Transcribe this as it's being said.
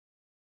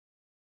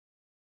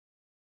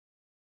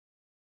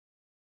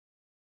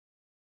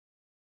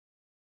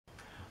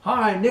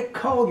Hi, Nick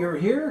Collier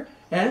here,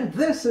 and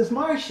this is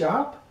my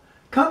shop.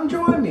 Come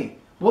join me.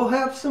 We'll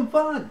have some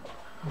fun.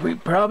 We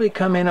probably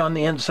come in on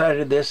the inside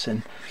of this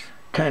and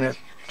kind of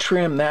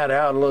trim that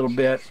out a little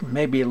bit,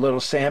 maybe a little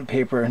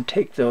sandpaper, and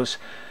take those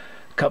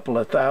couple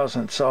of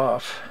thousandths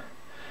off.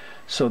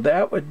 So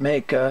that would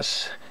make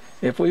us,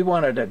 if we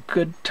wanted a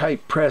good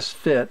tight press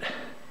fit,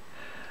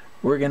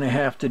 we're going to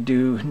have to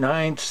do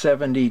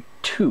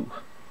 972,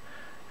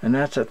 and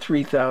that's a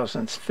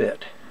 3/1000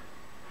 fit.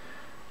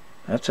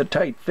 That's a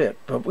tight fit,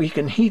 but we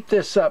can heat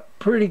this up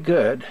pretty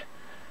good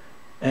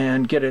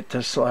and get it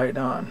to slide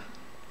on.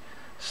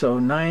 So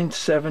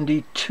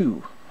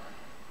 972,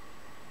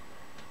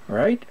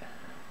 right?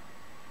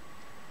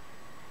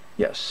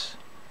 Yes,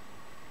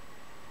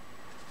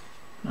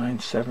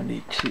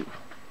 972.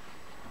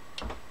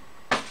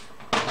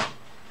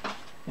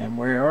 And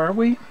where are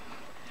we?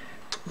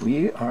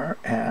 We are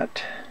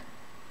at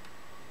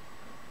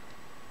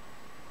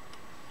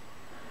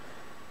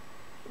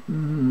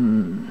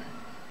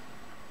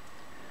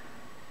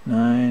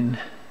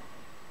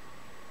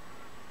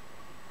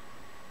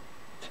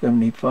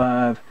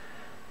 975,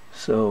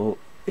 so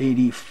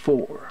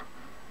 84.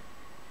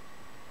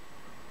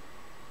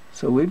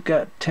 So we've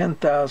got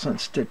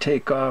 10/1000ths to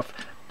take off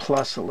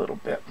plus a little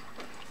bit.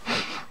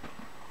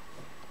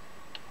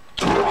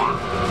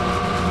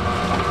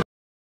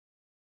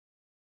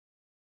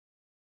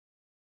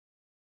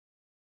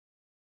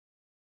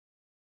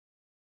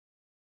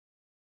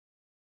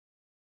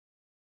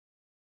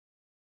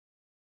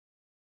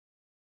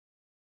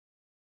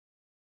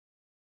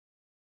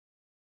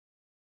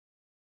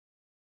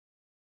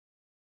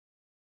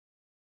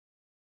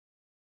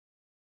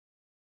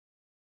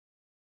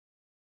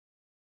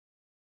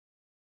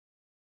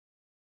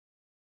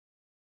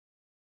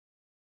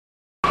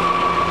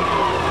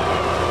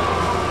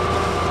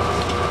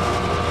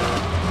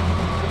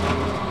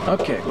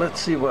 Okay, let's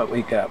see what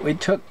we got. We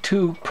took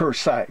 2 per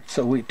side,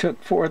 so we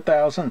took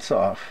 4/1000ths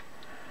off,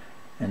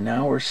 and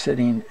now we're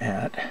sitting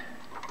at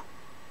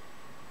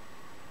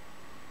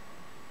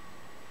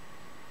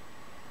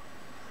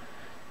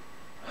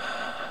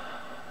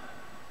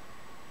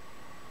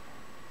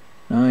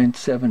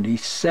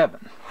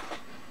 977,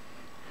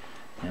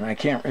 and I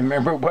can't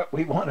remember what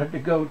we wanted to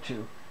go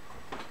to.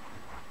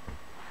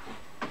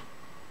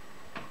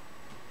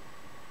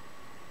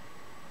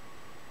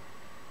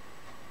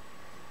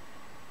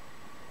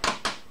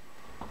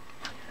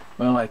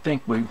 Well, I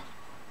think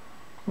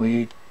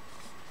we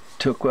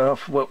took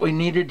off what we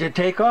needed to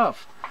take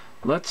off.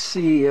 Let's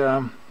see,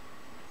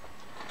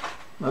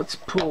 let's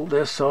pull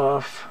this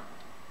off.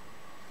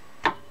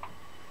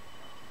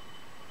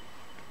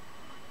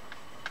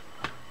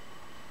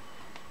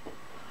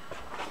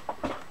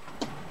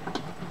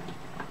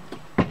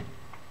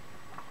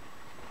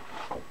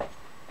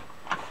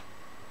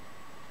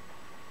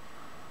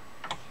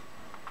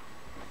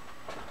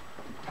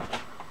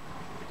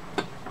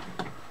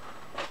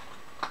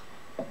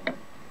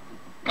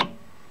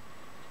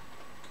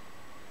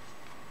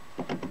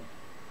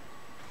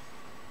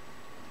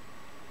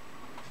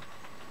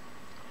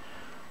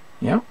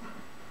 Yep,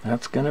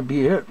 that's going to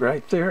be it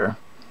right there.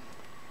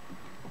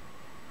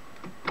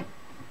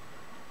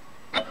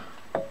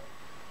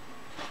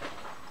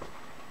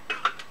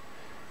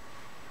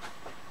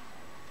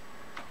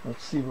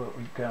 Let's see what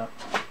we've got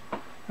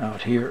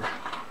out here.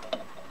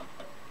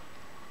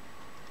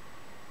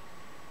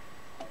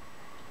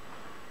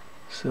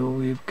 So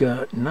we've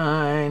got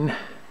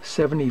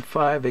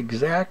 975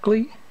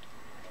 exactly,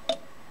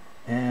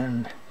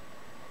 and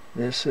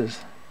this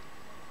is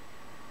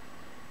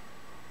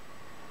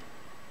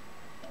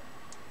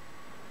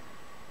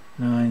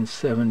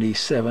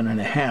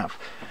 977.5.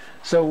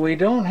 So we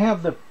don't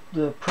have the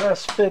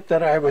press fit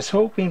that I was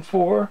hoping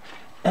for,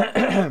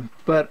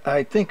 but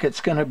I think it's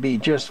going to be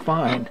just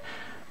fine.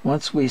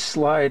 Once we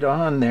slide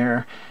on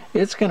there,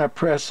 it's going to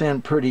press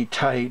in pretty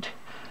tight,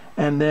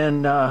 and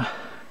then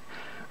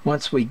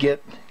once we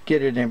get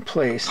it in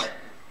place,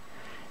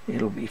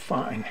 it'll be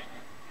fine.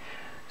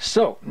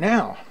 So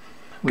now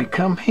we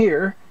come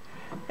here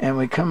and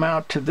we come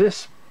out to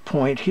this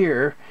point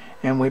here,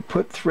 and we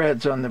put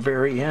threads on the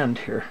very end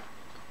here.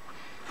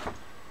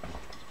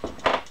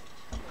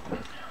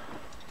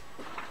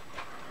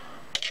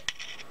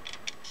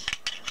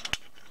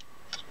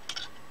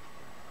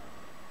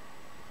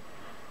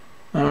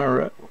 All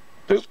right,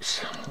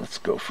 oops, let's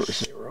go for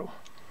 0.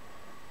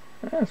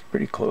 That's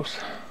pretty close.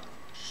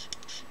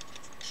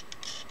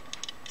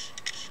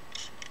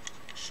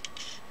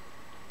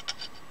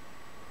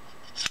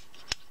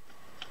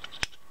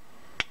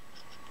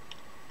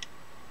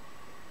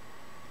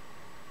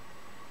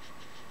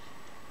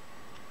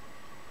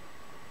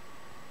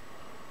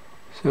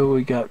 So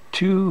we got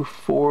 2,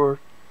 4,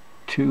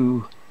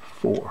 2,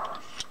 4.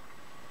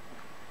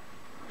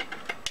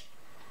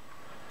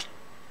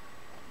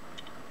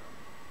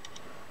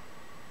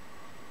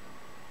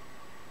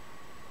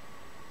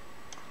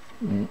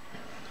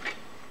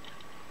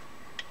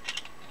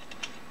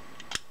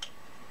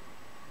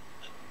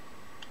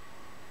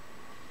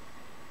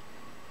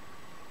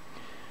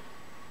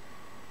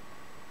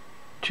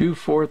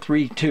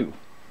 2432.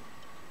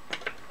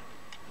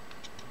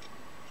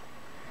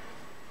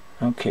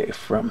 Okay,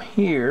 from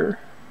here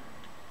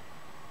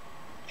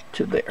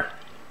to there.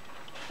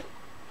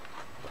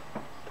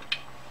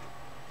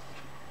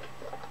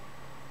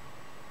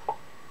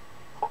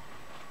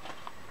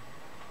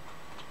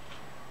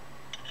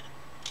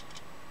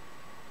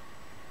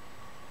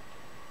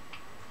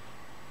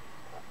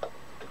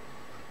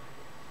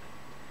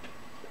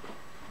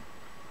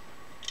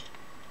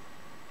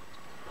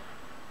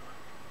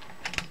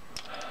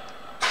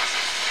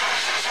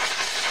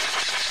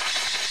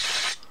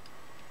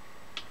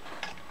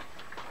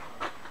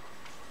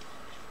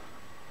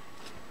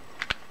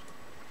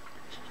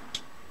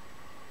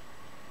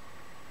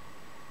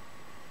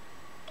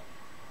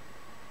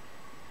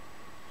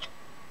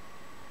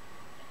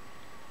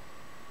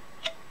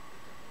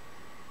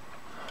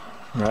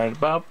 Right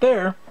about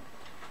there.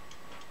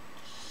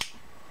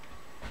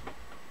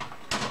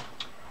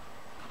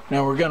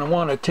 Now we're going to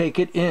want to take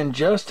it in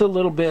just a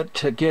little bit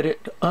to get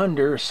it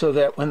under so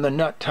that when the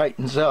nut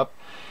tightens up,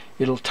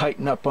 it'll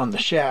tighten up on the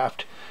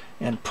shaft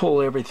and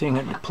pull everything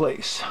into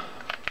place.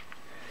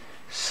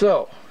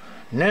 So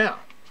now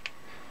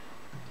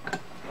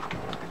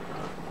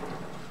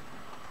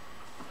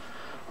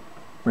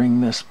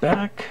bring this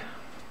back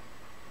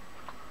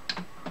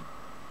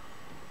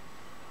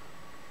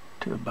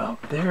to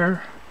about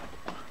there.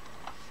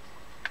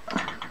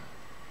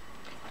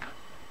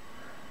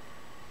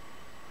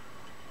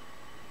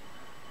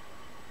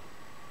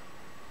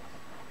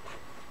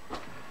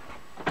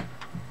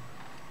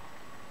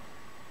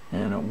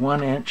 And a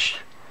 1 inch.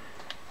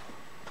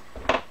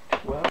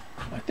 Well,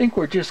 I think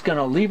we're just going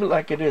to leave it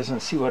like it is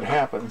and see what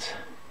happens.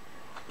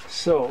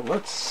 So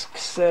let's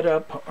set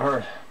up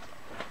our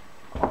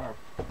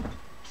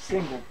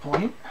single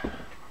point.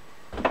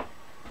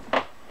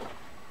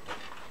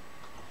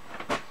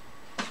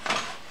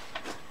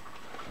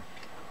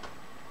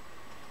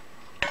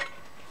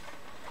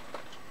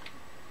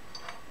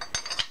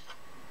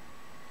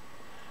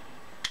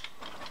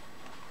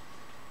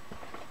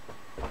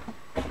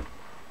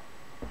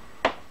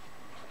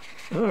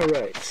 All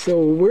right, so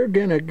we're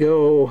gonna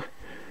go,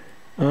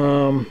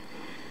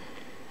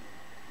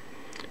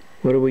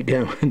 what are we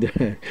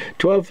down?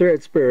 12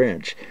 threads per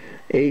inch,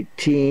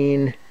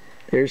 18,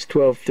 there's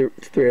 12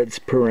 threads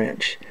per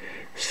inch.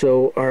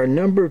 So our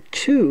number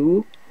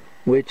 2,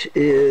 which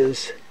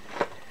is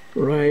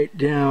right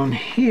down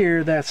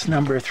here, that's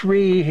number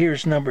 3,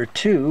 here's number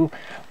 2.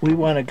 We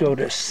want to go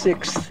to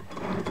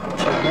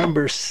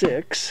number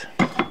 6.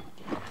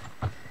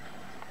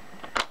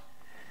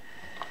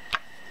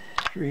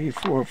 3,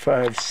 4,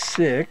 5,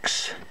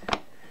 6.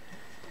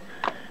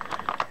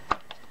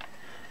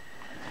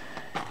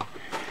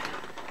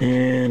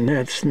 And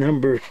that's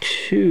number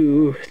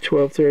 2,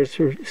 12 threads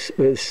for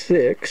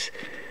 6,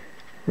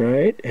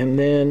 right? And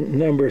then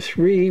number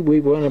 3, we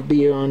want to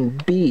be on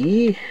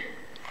B.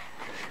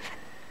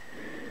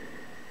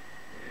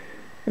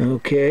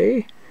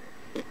 Okay.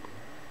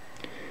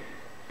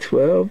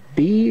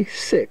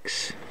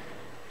 12B6.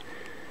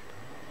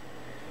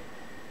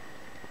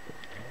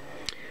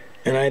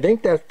 And I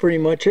think that's pretty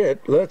much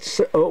it.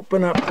 Let's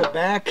open up the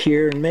back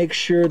here and make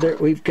sure that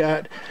we've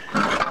got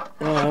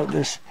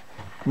this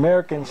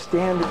American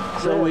Standard.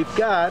 So we've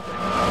got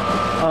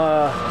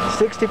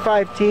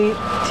 65 teeth,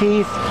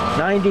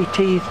 90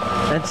 teeth,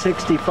 and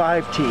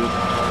 65 teeth.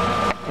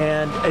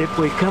 And if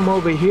we come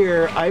over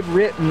here, I've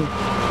written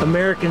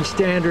American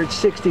Standard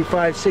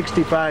 65,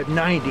 65,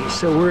 90.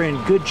 So we're in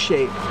good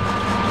shape.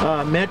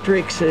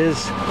 Metrics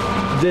is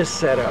this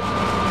setup.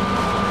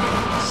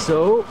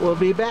 So we'll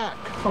be back.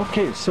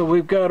 Okay, so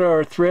we've got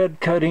our thread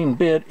cutting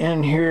bit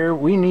in here.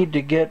 We need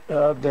to get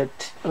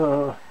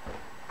the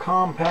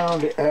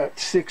compound at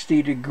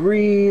 60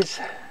 degrees.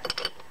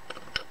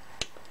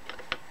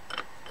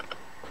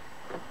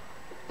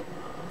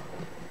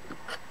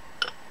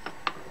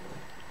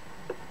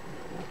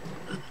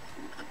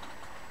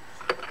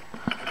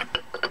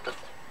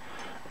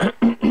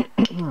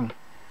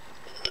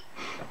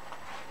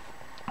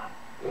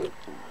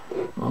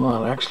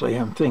 Well, actually,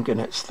 I'm thinking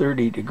it's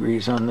 30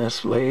 degrees on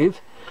this lathe.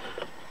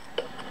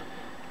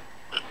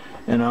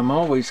 And I'm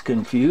always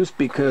confused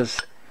because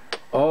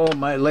all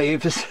my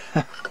lathes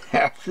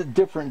have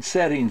different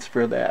settings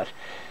for that.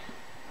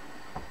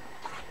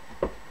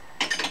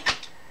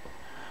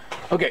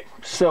 Okay,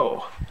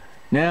 so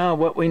now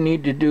what we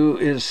need to do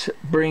is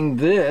bring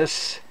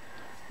this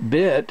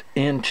bit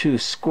into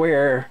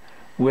square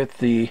with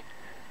the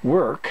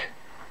work.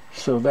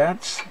 So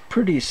that's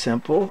pretty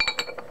simple.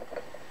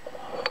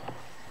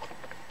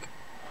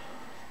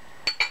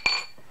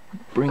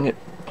 Bring it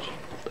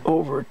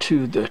over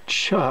to the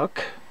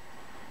chuck,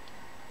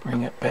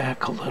 bring it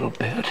back a little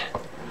bit,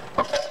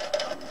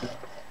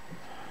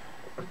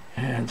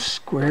 and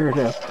square it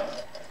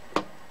up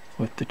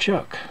with the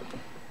chuck.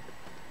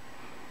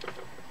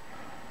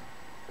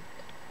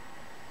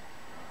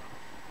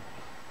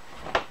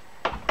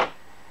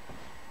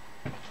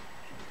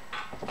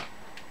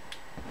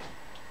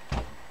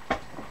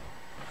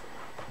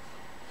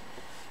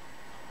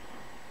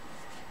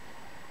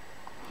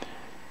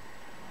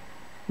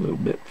 A little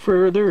bit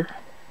further.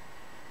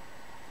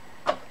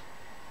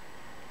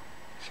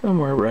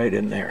 Somewhere right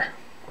in there.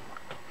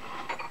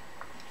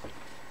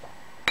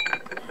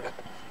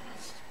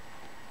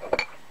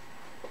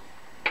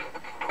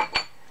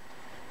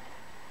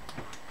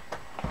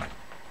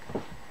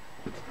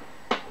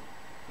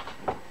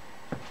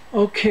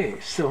 Okay,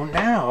 so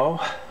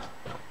now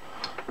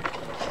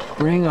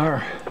bring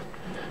our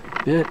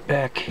bit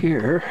back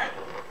here.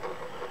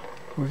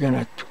 We're going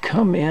to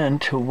come in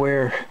to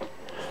wherever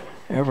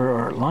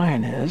our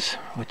line is,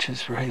 which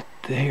is right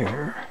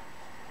there.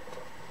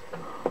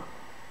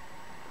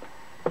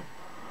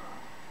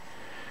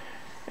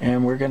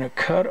 And we're going to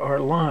cut our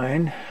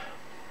line.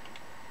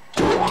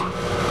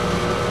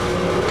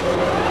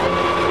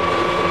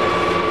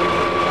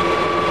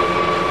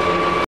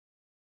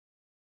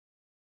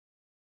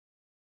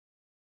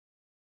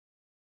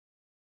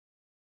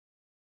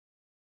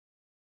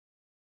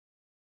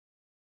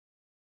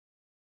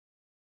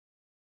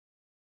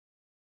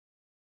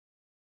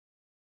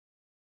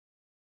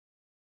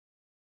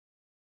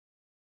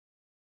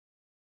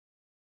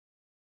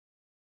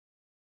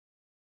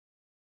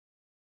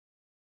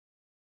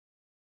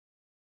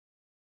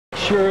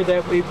 Sure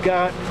that we've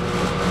got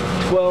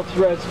 12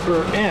 threads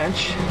per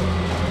inch.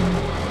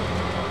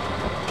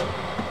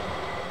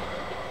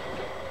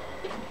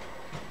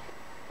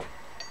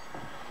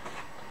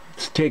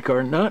 Let's take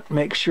our nut,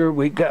 make sure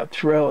we got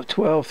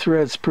 12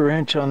 threads per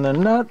inch on the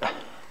nut,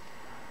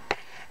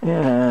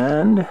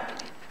 and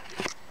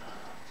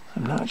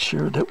I'm not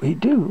sure that we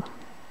do.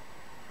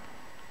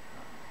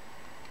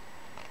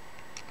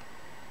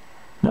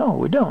 No,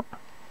 we don't.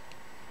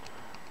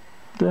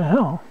 What the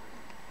hell?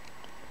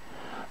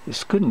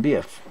 This couldn't be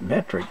a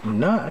metric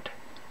nut.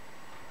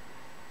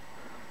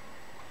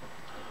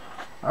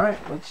 Alright,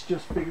 let's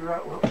just figure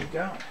out what we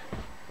got.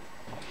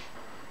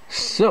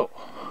 So,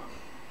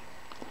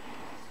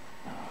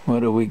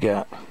 what do we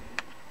got?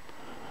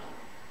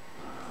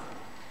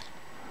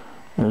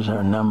 There's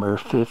our number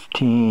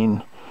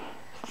 15,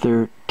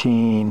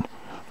 13.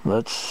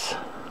 Let's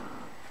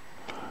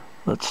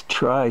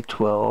try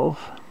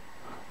 12.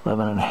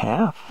 11 and a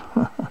half.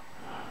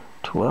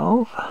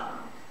 12.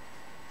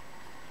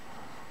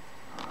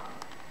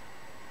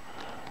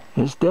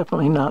 It's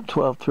definitely not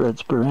 12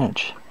 threads per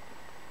inch.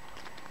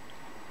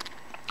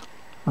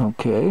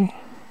 Okay,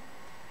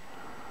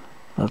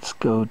 let's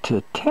go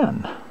to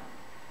 10.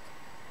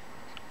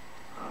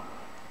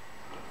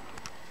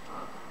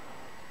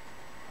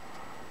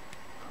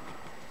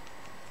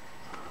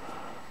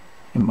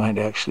 It might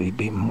actually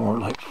be more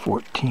like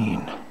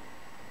 14.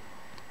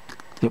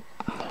 Yep.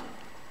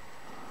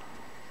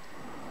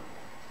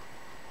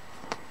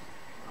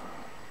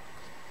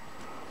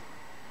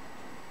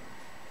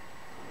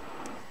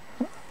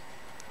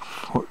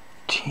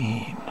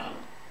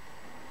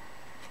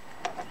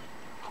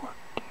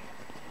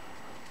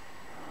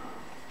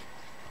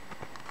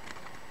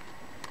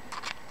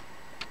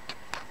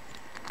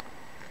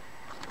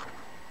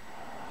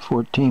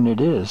 Fourteen it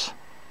is.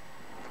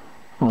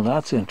 Well,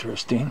 that's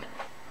interesting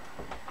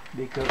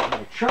because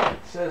my chart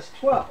says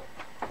 12.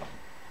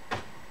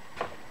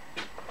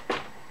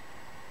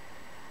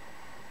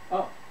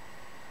 Oh,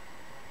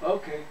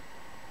 okay.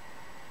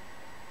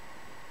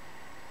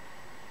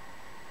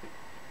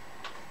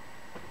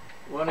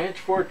 One inch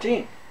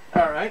 14.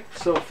 All right,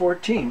 so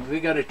 14.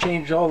 We got to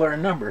change all our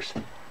numbers.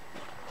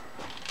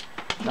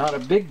 Not a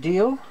big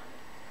deal.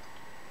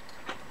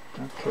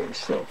 Okay,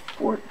 so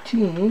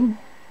 14.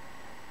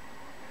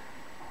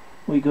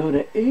 We go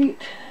to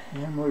 8,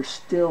 and we're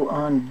still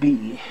on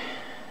B.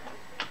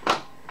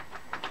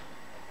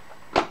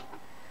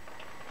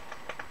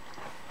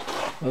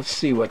 Let's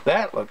see what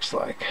that looks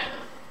like.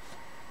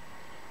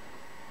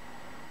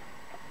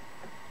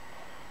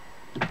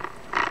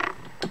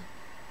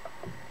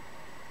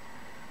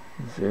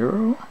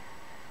 Zero.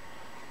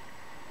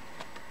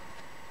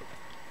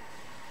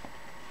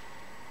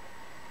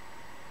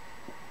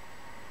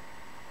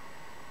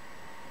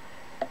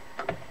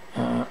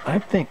 I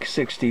think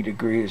 60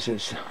 degrees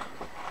is,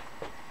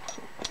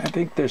 I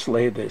think this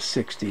lathe is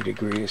 60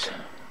 degrees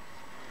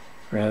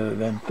rather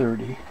than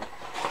 30.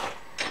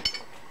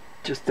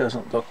 Just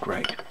doesn't look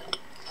right.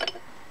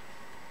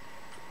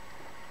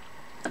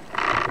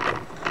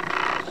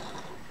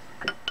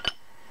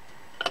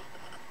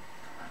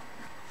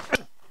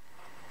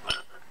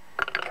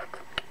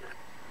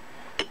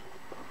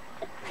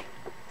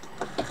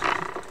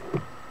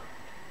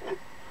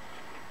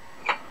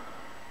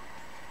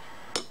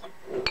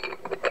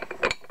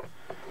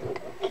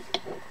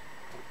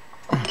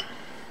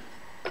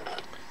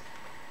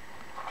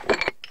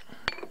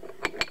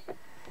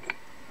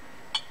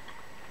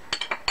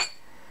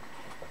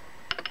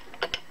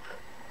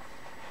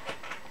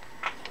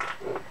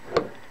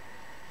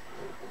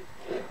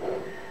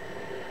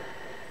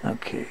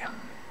 Okay,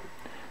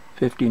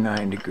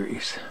 59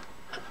 degrees.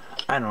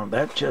 I don't know,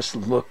 that just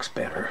looks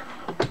better.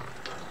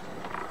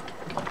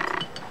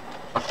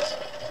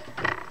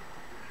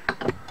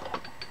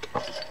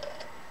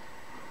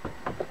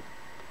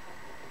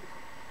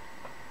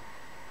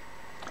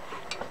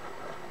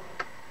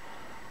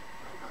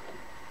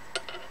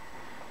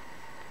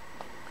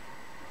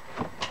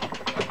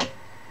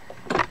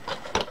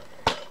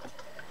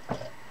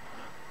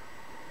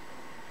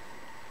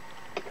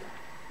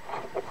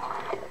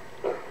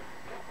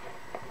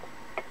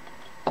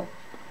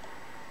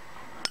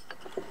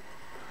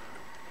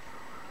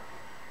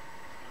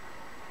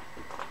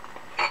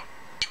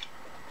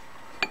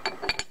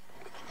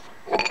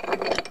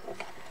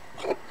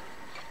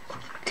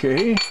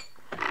 Okay,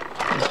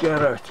 we've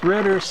got our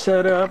threader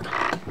set up,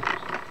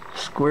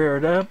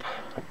 squared up.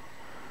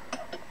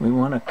 We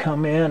want to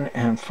come in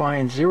and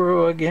find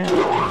 0 again.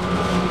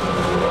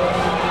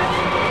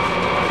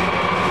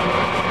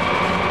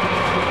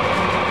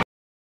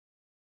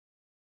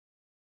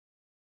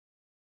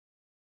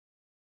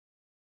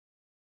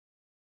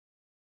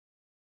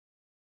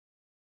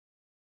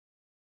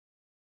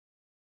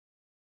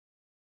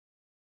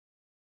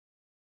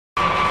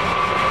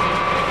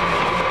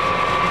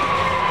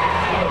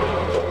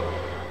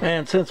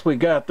 And since we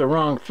got the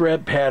wrong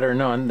thread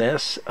pattern on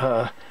this,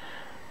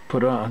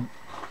 put the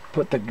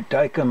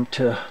Dykem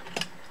to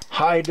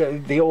hide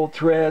the old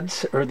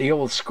threads or the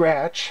old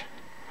scratch,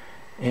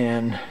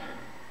 and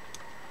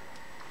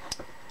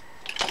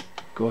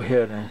go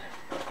ahead and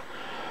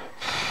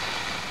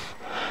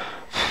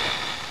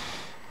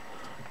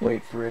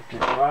wait for it to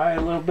dry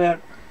a little bit.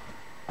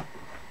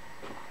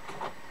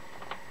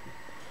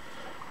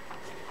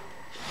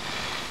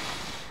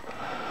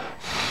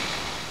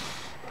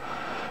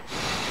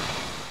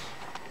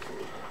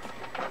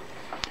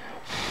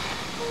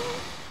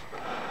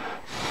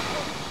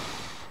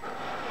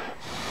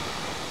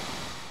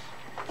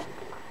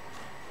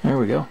 There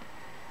we go.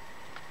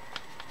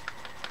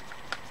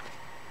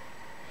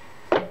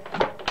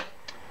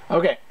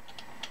 Okay.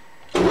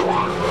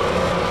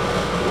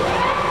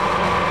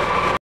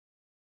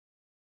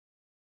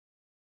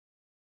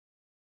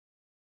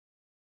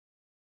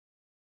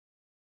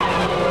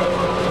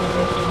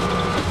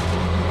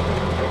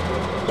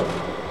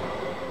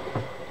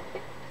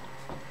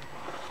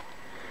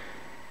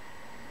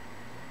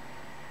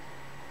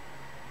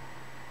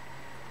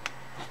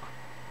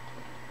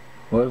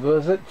 What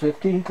was it?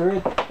 15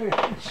 threads?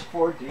 It's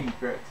 14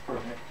 threads per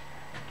inch.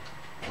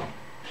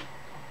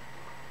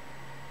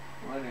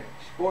 1 inch.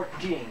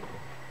 14.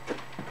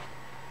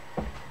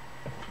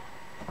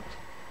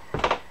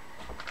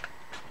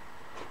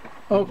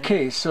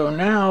 Okay, so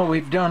now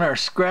we've done our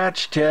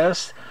scratch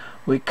test.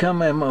 We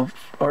come in with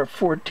our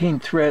 14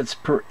 threads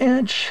per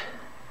inch,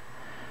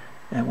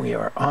 and we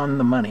are on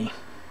the money.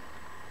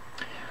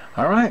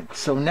 All right,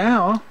 so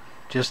now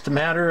just a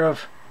matter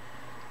of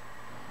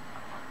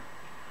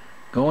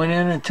going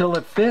in until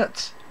it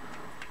fits.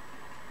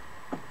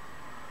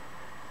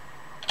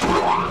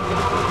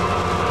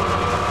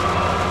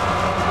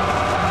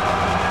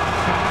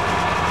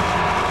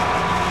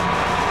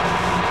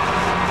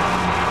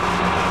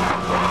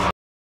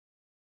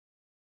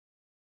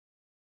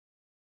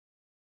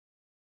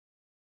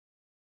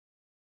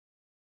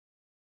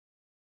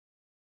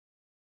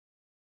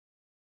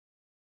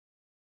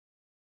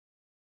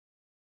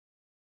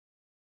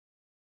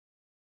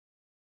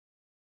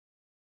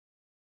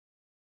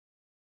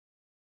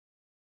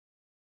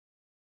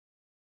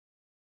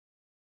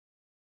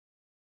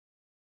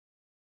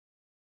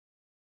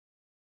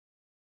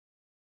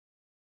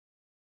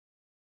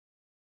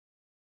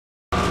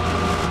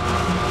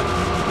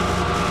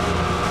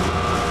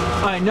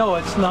 I know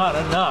it's not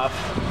enough.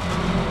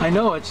 I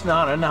know it's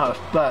not enough,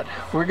 but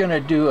we're going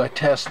to do a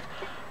test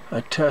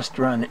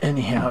run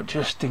anyhow,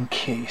 just in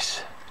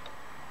case.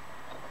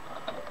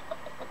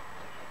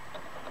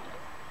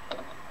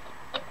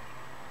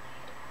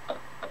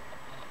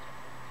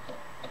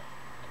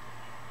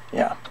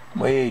 Yeah,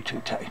 way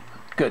too tight.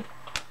 Good.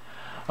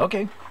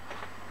 Okay.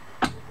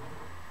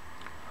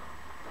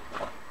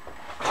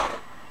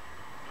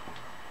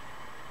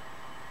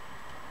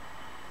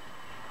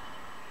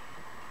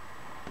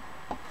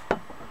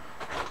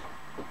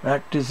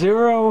 Back to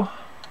 0.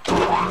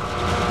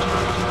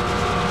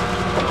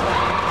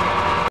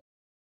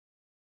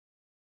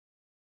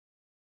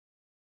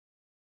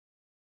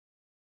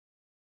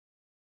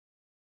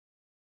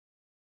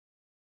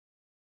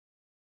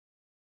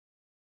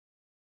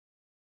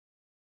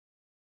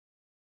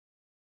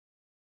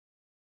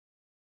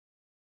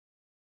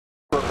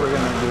 What we're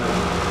going to do,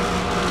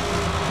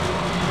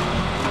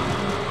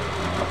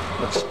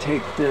 let's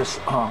take this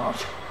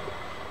off.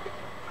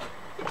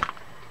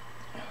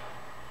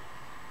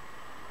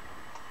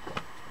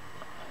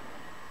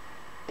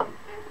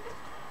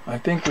 I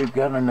think we've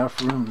got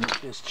enough room that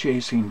this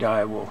chasing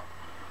die will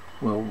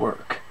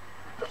work.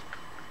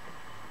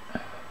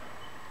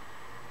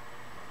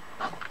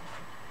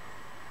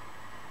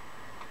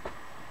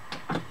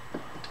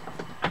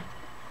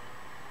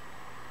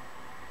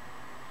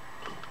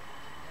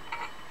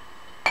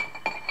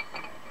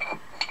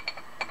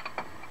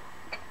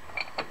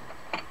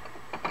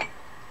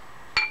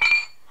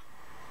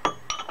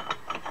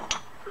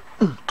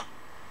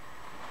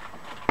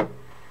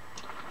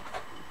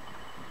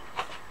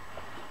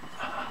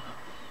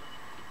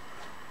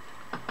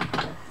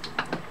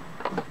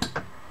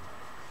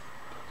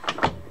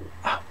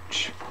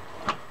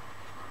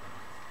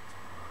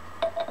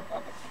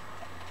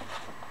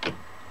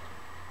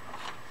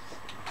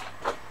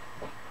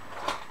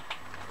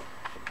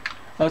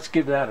 Let's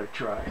give that a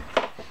try.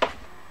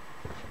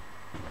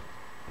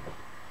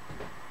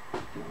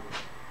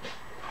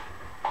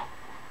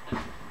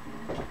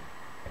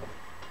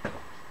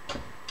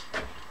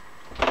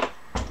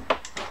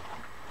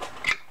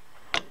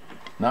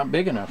 Not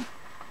big enough.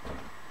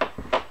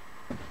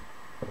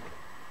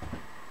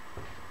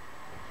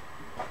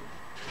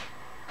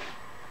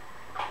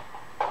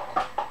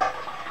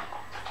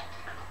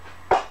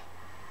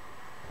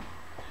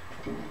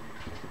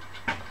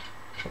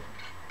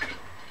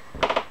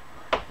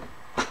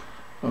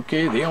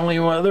 Okay, the only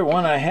other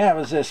one I have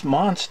is this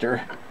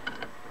monster.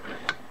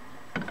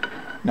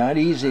 Not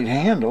easy to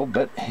handle,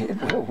 but it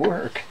will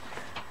work.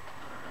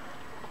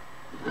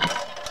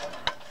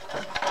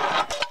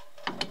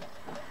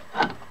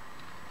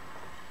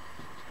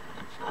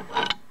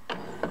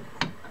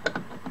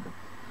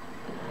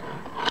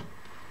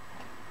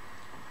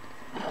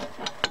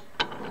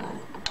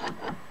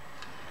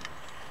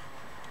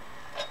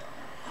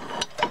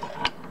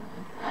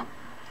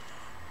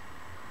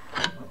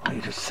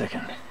 Wait a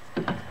second.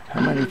 How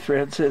many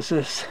threads is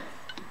this?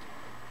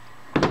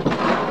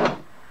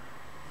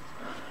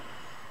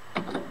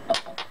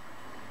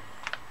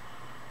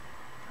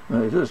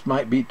 This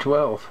might be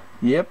 12.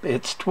 Yep,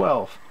 it's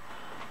 12.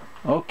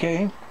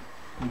 Okay,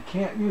 you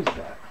can't use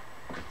that.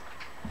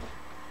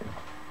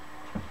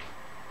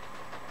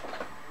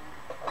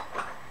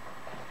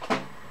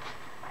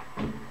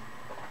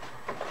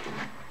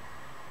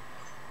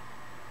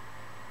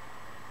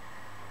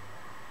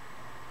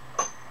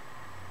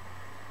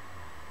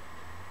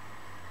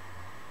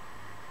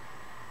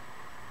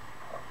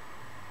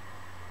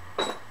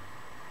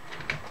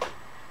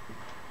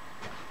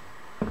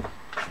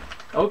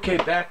 Okay,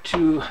 back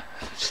to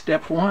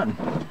step one.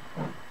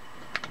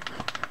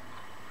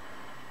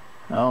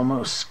 I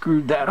almost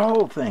screwed that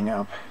whole thing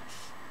up.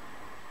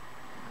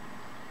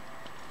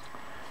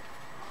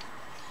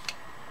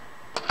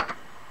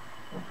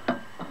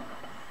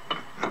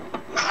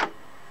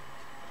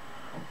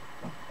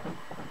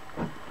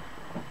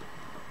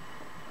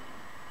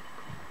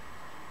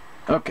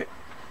 Okay,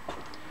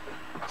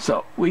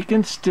 so we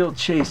can still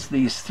chase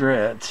these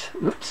threads.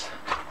 Oops.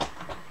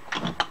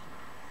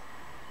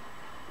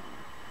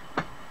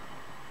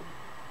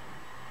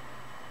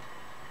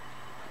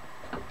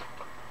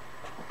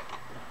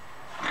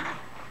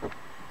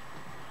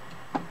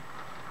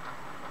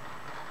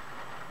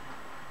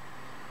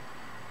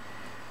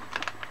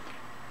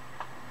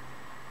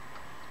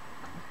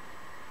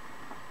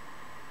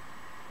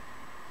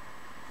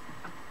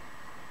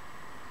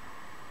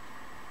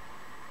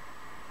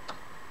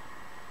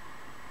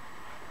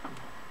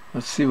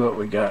 Let's see what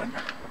we got.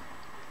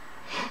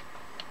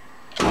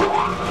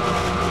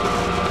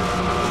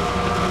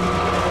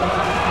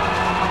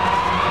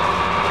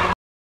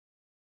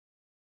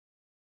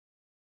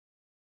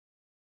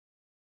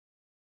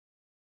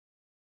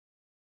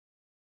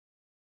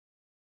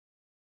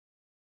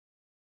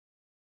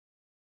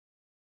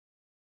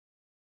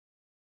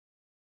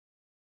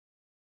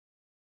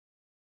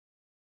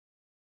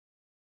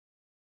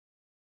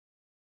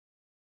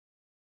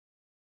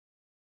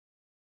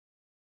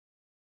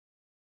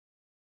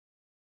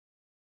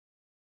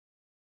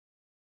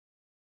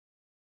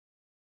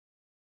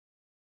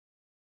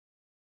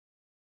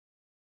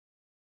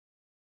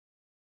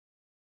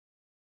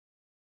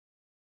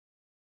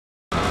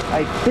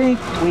 I think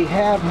we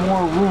have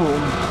more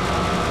room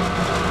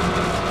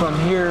from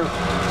here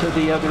to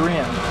the other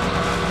end.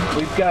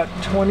 We've got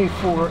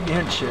 24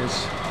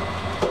 inches.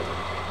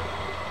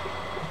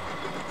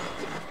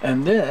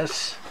 And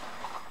this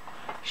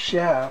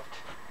shaft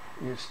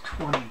is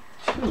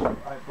 22,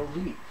 I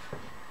believe.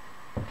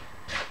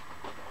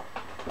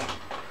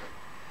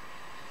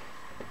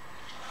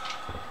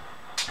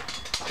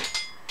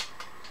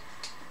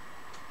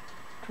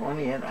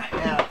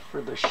 $20.5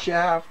 for the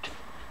shaft.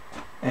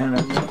 And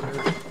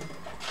another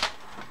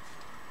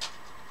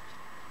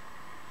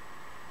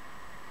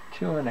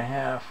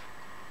 2.5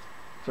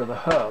 for the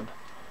hub.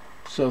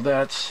 So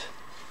that's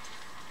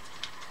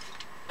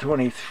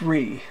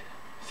 23.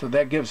 So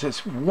that gives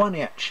us 1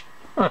 inch.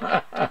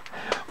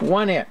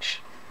 1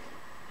 inch.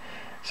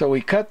 So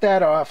we cut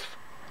that off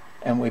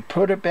and we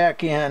put it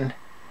back in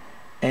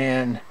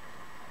and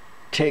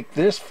take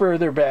this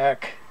further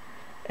back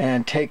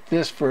and take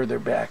this further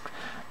back.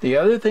 The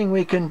other thing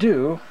we can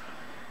do,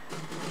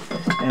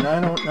 and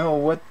I don't know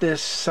what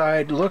this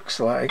side looks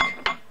like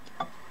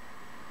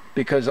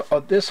because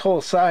this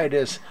whole side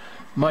is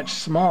much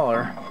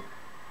smaller.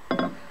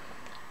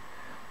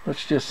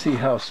 Let's just see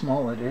how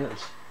small it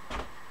is.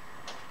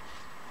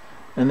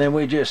 And then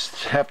we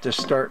just have to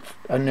start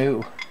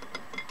anew.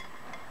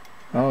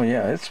 Oh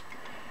yeah,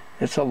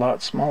 it's a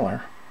lot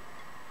smaller.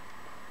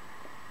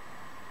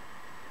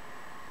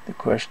 The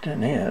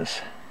question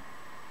is,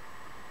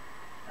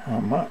 how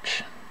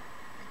much?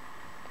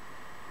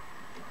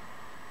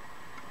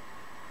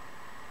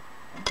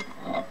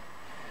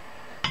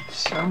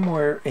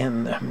 Somewhere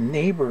in the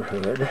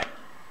neighborhood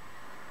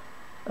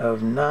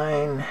of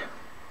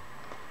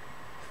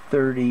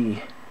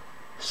 930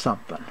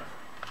 something.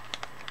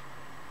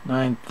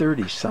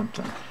 930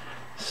 something.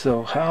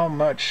 So how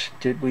much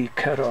did we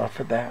cut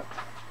off of that?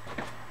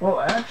 Well,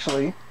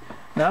 actually,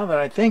 now that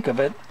I think of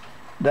it,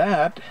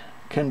 that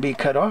can be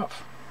cut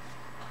off.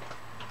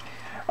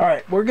 All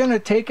right, we're going to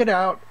take it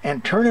out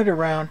and turn it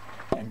around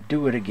and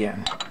do it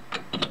again.